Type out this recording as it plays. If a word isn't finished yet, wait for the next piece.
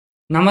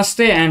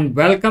Namaste and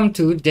welcome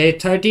to day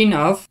 13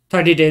 of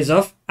 30 days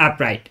of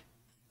Appwrite.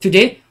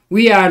 Today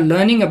we are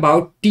learning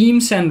about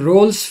teams and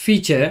roles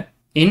feature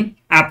in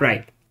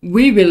Appwrite.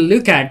 We will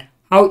look at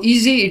how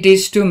easy it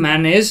is to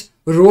manage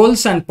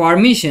roles and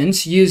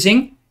permissions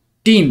using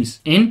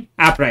teams in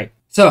Appwrite.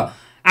 So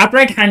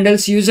Appwrite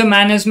handles user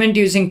management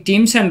using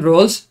teams and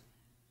roles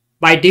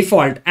by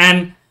default,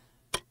 and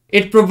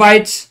it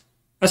provides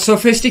a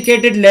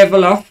sophisticated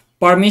level of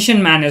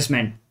permission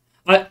management.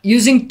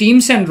 Using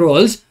teams and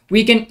roles,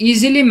 we can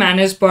easily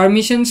manage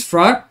permissions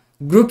for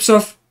groups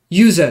of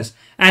users,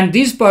 and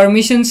these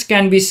permissions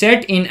can be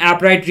set in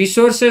Appwrite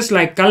resources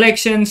like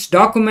collections,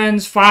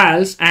 documents,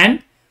 files,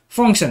 and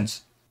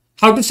functions.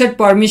 How to set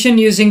permission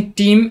using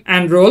team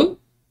and role?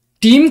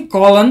 Team :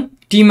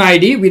 team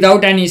ID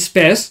without any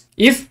space.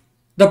 If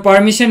the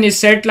permission is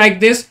set like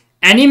this,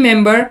 any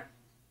member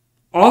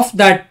of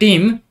that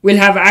team will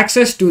have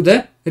access to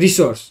the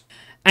resource.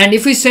 And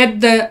if we set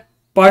the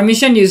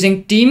permission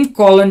using team :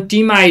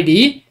 team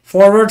ID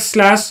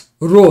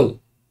 /role,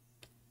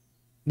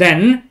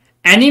 then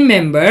any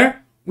member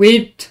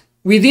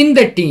within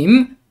the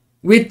team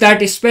with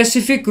that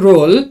specific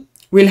role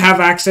will have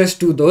access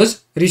to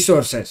those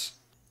resources.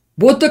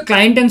 Both the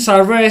client and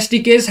server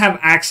SDKs have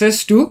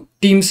access to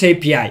Teams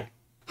API.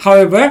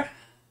 However,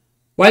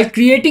 while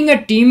creating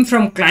a team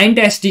from client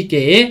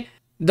SDK,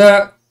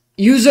 the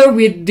user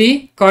with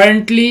the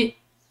currently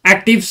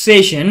active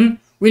session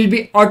will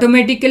be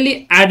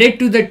automatically added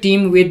to the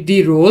team with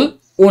the role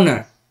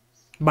owner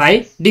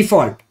by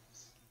default.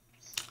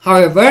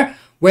 However,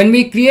 when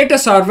we create a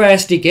server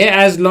SDK,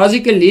 as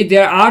logically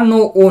there are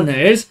no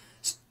owners,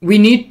 we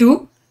need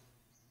to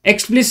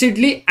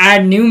explicitly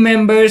add new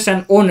members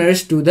and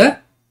owners to the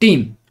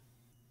team.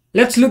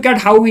 Let's look at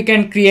how we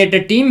can create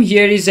a team.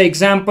 Here is an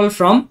example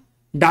from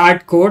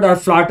Dart code or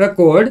Flutter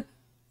code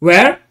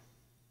where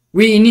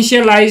we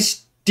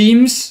initialize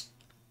Teams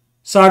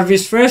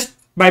service first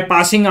by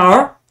passing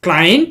our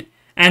client,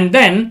 and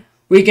then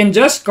we can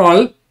just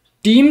call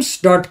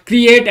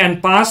teams.create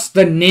and pass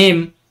the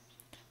name.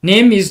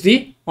 Name is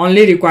the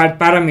only required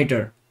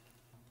parameter.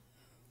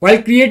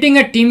 While creating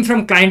a team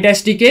from client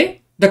SDK,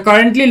 the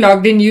currently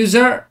logged in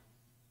user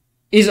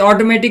is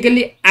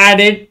automatically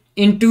added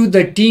into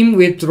the team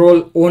with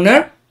role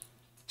owner.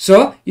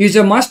 So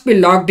user must be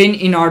logged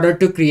in order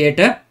to create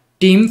a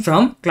team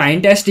from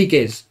client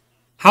SDKs.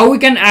 How we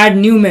can add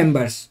new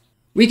members?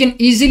 We can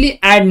easily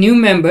add new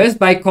members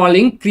by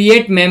calling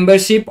create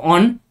membership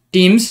on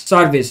Teams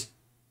service.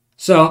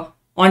 So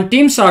on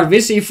Teams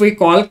service, if we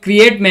call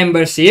create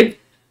membership,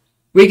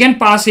 we can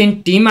pass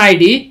in team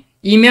ID,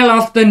 email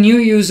of the new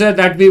user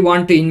that we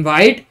want to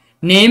invite,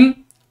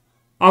 name,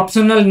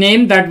 optional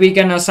name that we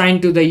can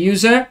assign to the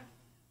user,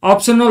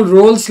 optional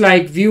roles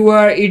like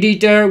viewer,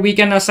 editor. We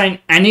can assign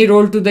any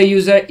role to the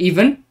user,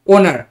 even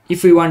owner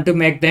if we want to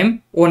make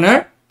them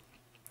owner.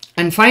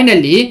 And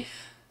finally,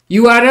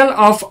 URL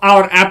of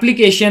our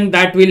application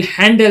that will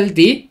handle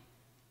the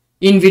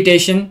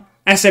invitation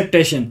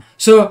acceptation.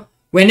 So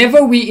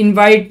whenever we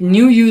invite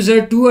new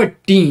user to a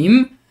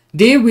team,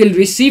 they will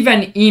receive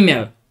an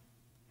email.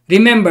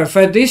 Remember,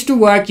 for this to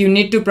work, you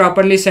need to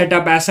properly set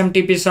up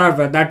SMTP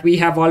server that we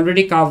have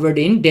already covered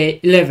in day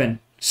 11.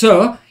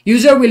 So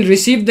user will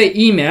receive the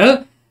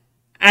email,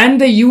 and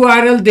the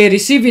URL they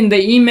receive in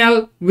the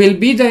email will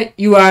be the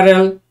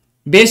URL,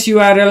 base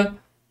URL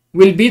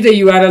will be the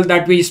URL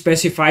that we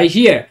specify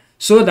here,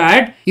 so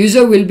that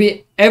user will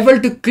be able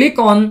to click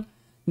on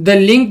the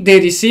link they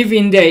receive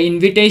in their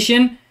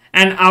invitation,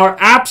 and our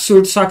app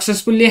should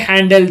successfully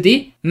handle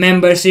the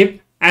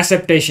membership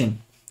acceptation.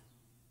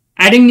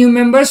 Adding new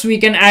members, we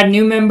can add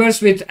new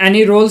members with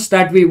any roles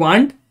that we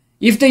want.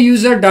 If the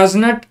user does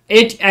not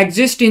yet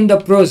exist in the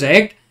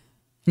project,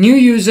 new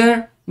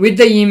user with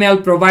the email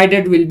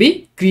provided will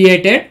be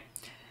created.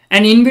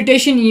 An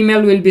invitation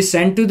email will be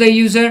sent to the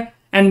user,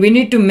 and we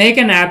need to make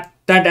an app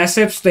that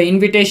accepts the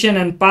invitation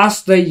and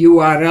pass the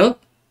URL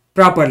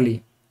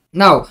properly.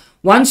 Now,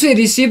 once we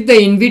receive the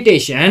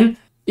invitation,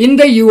 in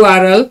the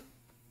URL,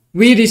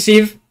 we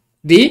receive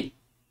the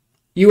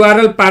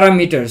URL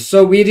parameters.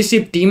 So we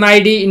receive team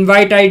ID,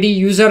 invite ID,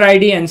 user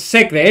ID, and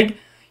secret,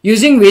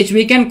 using which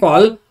we can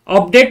call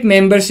update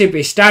membership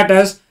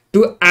status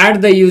to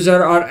add the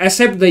user or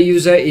accept the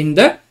user in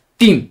the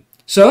team.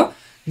 So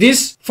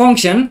this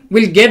function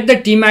will get the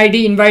team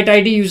ID, invite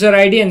ID, user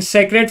ID, and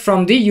secret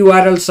from the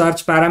URL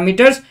search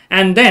parameters,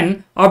 and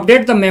then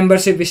update the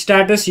membership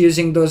status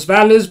using those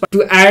values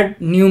to add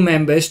new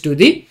members to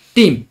the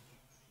team.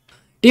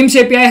 Teams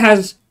API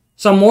has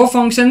some more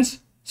functions.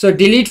 So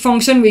delete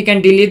function, we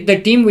can delete the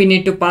team, we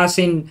need to pass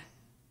in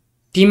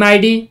team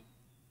ID.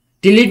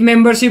 Delete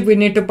membership, we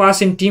need to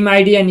pass in team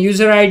ID and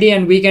user ID,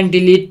 and we can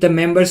delete the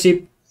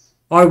membership,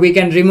 or we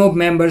can remove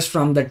members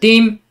from the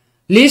team.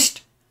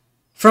 List,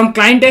 from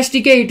client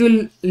SDK, it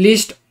will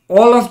list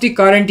all of the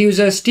current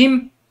users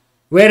team,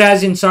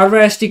 whereas in server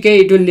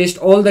SDK, it will list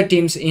all the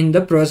teams in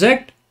the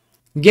project.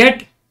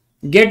 Get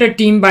a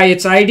team by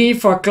its ID.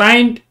 For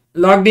client,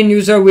 logged in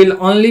user will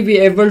only be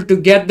able to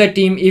get the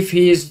team if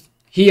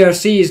he or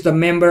she is the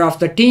member of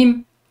the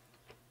team.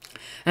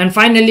 And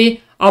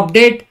finally,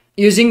 update.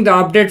 Using the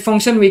update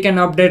function, we can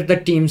update the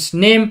team's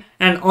name,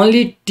 and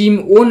only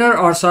team owner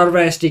or server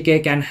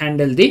SDK can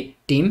handle the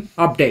team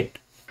update.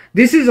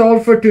 This is all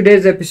for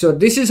today's episode.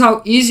 This is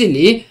how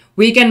easily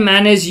we can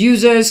manage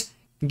users,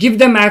 give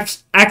them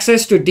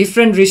access to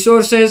different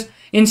resources.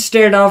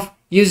 Instead of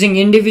using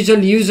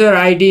individual user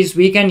IDs,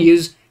 we can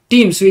use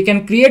teams. We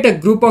can create a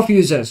group of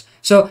users.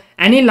 So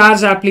any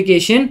large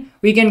application,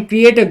 we can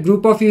create a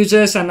group of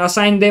users and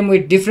assign them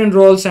with different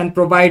roles and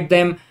provide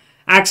them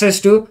access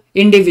to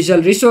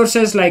individual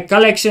resources like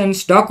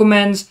collections,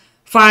 documents,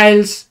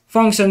 files,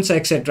 functions,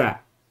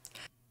 etc.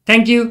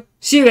 Thank you.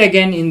 See you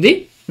again in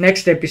the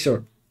next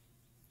episode.